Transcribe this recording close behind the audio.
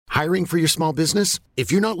Hiring for your small business?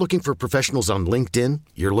 If you're not looking for professionals on LinkedIn,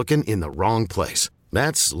 you're looking in the wrong place.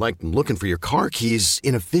 That's like looking for your car keys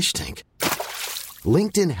in a fish tank.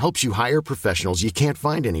 LinkedIn helps you hire professionals you can't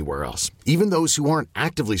find anywhere else, even those who aren't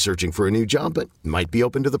actively searching for a new job but might be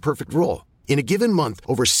open to the perfect role. In a given month,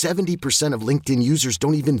 over 70% of LinkedIn users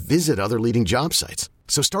don't even visit other leading job sites.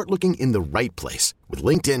 So start looking in the right place. With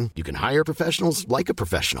LinkedIn, you can hire professionals like a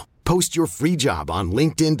professional. Post your free job on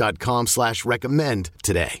linkedin.com/recommend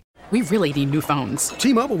today. We really need new phones.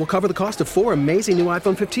 T-Mobile will cover the cost of 4 amazing new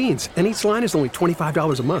iPhone 15s, and each line is only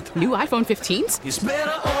 $25 a month. New iPhone 15s? It's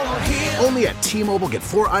better over here. Only at T-Mobile, get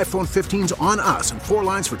 4 iPhone 15s on us and 4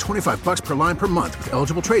 lines for $25 per line per month with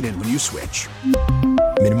eligible trade-in when you switch.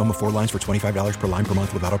 Minimum of 4 lines for $25 per line per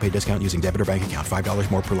month with autopay discount using debit or bank account.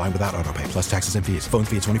 $5 more per line without autopay, plus taxes and fees. Phone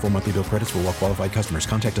fee at 24 monthly bill credits for well-qualified customers.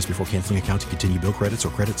 Contact us before canceling account to continue bill credits or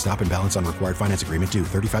credit stop and balance on required finance agreement due.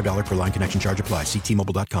 $35 per line connection charge applies. See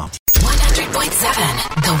T-Mobile.com.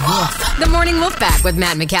 100.7 The Wolf. The Morning Wolf Pack with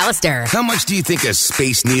Matt McAllister. How much do you think a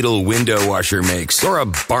Space Needle window washer makes? Or a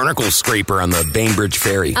barnacle scraper on the Bainbridge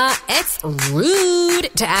Ferry? It's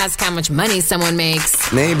rude to ask how much money someone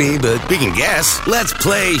makes. Maybe, but we can guess. Let's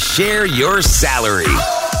play Share Your Salary.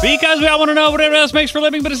 Because we all want to know what everyone else makes for a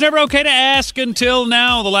living, but it's never okay to ask until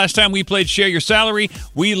now. The last time we played Share Your Salary,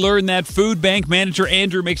 we learned that food bank manager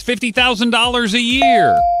Andrew makes $50,000 a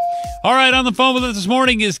year. All right, on the phone with us this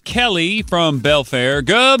morning is Kelly from Belfair.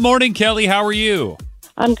 Good morning, Kelly. How are you?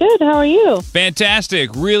 I'm good. How are you? Fantastic.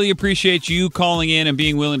 Really appreciate you calling in and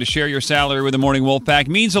being willing to share your salary with the Morning Wolf Pack.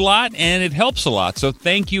 Means a lot, and it helps a lot. So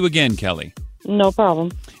thank you again, Kelly. No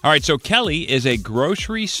problem. All right, so Kelly is a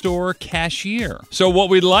grocery store cashier. So what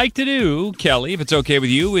we'd like to do, Kelly, if it's okay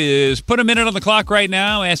with you, is put a minute on the clock right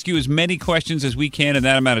now, ask you as many questions as we can in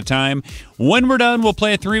that amount of time. When we're done, we'll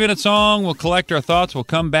play a 3-minute song, we'll collect our thoughts, we'll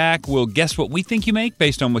come back, we'll guess what we think you make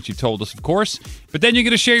based on what you told us, of course. But then you're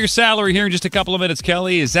going to share your salary here in just a couple of minutes,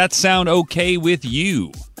 Kelly. Does that sound okay with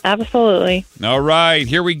you? Absolutely. All right,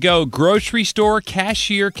 here we go. Grocery store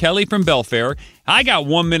cashier Kelly from Belfair. I got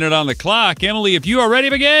 1 minute on the clock. Emily, if you are ready,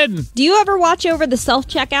 begin. Do you ever watch over the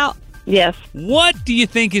self-checkout? Yes. What do you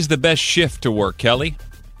think is the best shift to work, Kelly?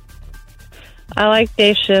 I like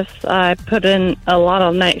day shifts. I put in a lot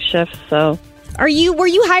of night shifts, so. Were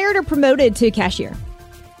you hired or promoted to cashier?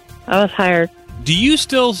 I was hired. Do you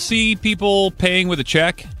still see people paying with a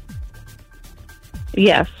check?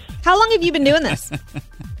 Yes. How long have you been doing this?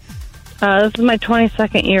 This is my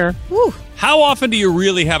 22nd year. Whew. How often do you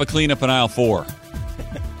really have a cleanup in aisle 4?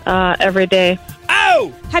 Every day.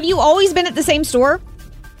 Oh! Have you always been at the same store?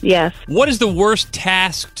 Yes. What is the worst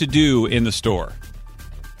task to do in the store?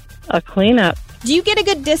 A cleanup. Do you get a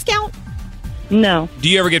good discount? No. Do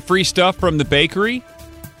you ever get free stuff from the bakery?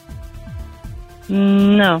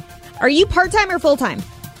 No. Are you part-time or full-time?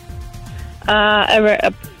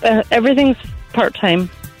 Everything's part-time.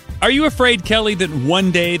 Are you afraid, Kelly, that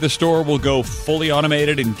one day the store will go fully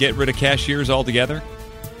automated and get rid of cashiers altogether?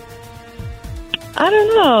 I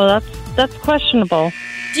don't know. That's questionable.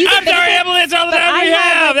 I'm sorry, Emily, that's all the time we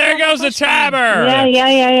have. There goes the timer.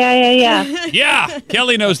 Yeah. Yeah,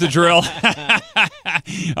 Kelly knows the drill.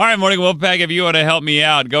 All right, Morning Wolf Pack, if you want to help me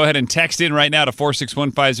out, go ahead and text in right now to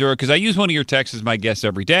 46150 because I use one of your texts as my guest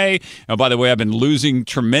every day. Oh, by the way, I've been losing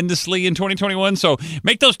tremendously in 2021, so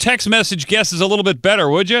make those text message guesses a little bit better,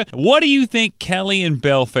 would you? What do you think Kelly in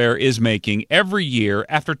Belfair is making every year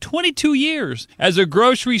after 22 years as a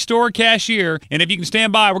grocery store cashier? And if you can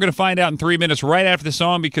stand by, we're going to find out in 3 minutes right after the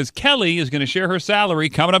song because Kelly is going to share her salary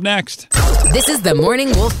coming up next. This is the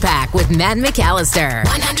Morning Wolf Pack with Matt McAllister.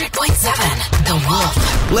 100.7 The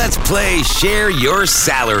Wolf. Let's play Share Your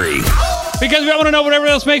Salary. Because we all want to know what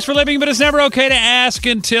everyone else makes for a living, but it's never okay to ask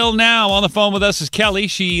until now. On the phone with us is Kelly.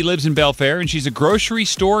 She lives in Belfair, and she's a grocery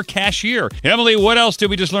store cashier. Emily, what else did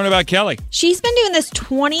we just learn about Kelly? She's been doing this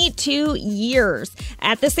 22 years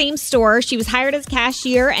at the same store. She was hired as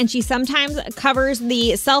cashier, and she sometimes covers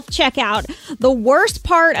the self-checkout. The worst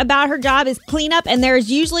part about her job is cleanup, and there's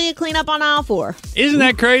usually a cleanup on aisle 4. Isn't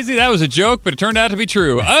that crazy? That was a joke, but it turned out to be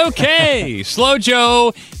true. Okay, Slow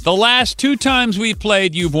Joe, the last 2 times we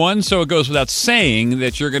played, you've won, so it goes without saying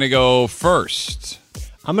that you're going to go first.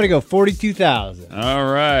 I'm going to go 42,000. All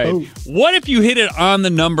right. Oh. What if you hit it on the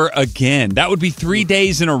number again? That would be 3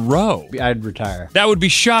 days in a row. I'd retire. That would be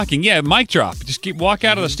shocking. Yeah, mic drop. Just walk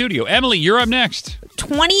out of the studio. Emily, you're up next.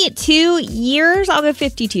 22 years, I'll go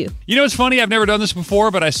 52. You know what's funny? I've never done this before,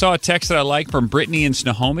 but I saw a text that I like from Brittany in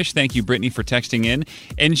Snohomish. Thank you, Brittany, for texting in.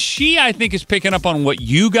 And she, I think, is picking up on what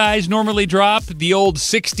you guys normally drop, the old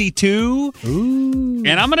 62. Ooh.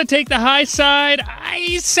 And I'm going to take the high side.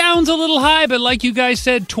 It sounds a little high, but like you guys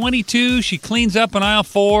said, 22. She cleans up in aisle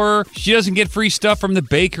 4. She doesn't get free stuff from the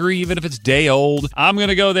bakery, even if it's day old. I'm going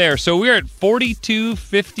to go there. So we're at 42,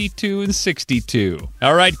 52, and 62.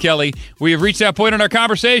 All right, Kelly, we have reached that point in our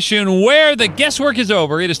conversation where the guesswork is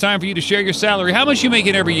over. It is time for you to share your salary. How much you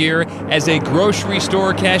making every year as a grocery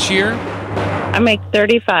store cashier? I make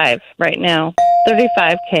 35 right now,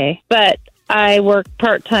 35K, but I work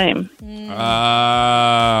part-time.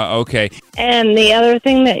 Okay. And the other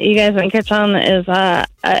thing that you guys didn't catch on is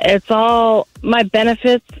it's all my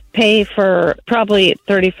benefits pay for probably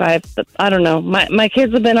 35. But I don't know. My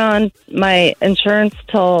kids have been on my insurance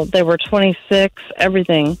till they were 26.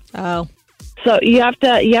 Everything. Oh. So you have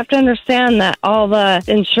to understand that all the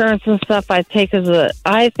insurance and stuff I take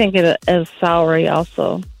I think it as salary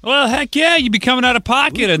also. Well, heck yeah, you'd be coming out of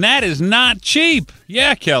pocket, and that is not cheap.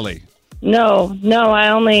 Yeah, Kelly. No,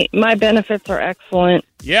 my benefits are excellent.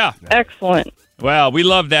 Yeah. Excellent. Well, we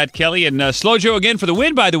love that, Kelly. And Slow Joe again for the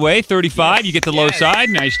win, by the way. 35. You get the low side.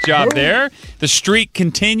 Nice job there. The streak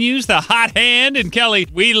continues. The hot hand. And Kelly,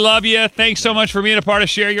 we love you. Thanks so much for being a part of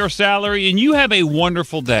Share Your Salary. And you have a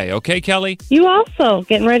wonderful day. Okay, Kelly? You also.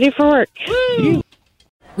 Getting ready for work.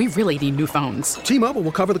 We really need new phones. T-Mobile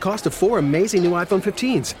will cover the cost of 4 amazing new iPhone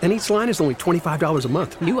 15s, and each line is only $25 a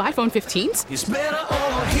month. New iPhone 15s? It's better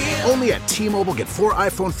over here. Only at T-Mobile, get 4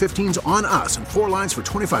 iPhone 15s on us and 4 lines for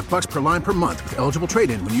 $25 per line per month with eligible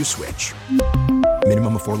trade-in when you switch.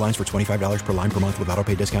 Minimum of 4 lines for $25 per line per month with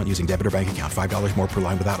autopay discount using debit or bank account. $5 more per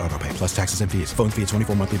line without autopay, plus taxes and fees. Phone fee at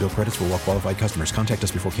 24 monthly bill credits for well-qualified customers. Contact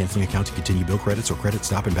us before canceling account to continue bill credits or credit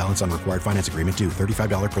stop and balance on required finance agreement due.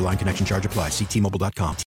 $35 per line connection charge applies. See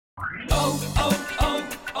T-Mobile.com.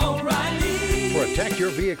 O'Reilly. Protect your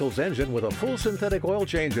vehicle's engine with a full synthetic oil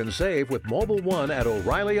change and save with Mobil 1 at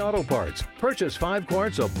O'Reilly Auto Parts. Purchase 5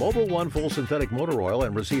 quarts of Mobil 1 full synthetic motor oil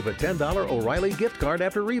and receive a $10 O'Reilly gift card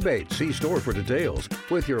after rebate. See store for details.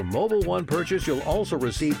 With your Mobil 1 purchase, you'll also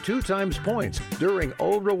receive 2 times points during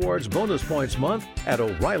O Rewards Bonus Points Month at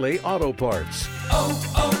O'Reilly Auto Parts.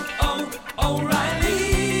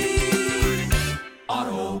 O'Reilly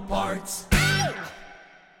Auto Parts.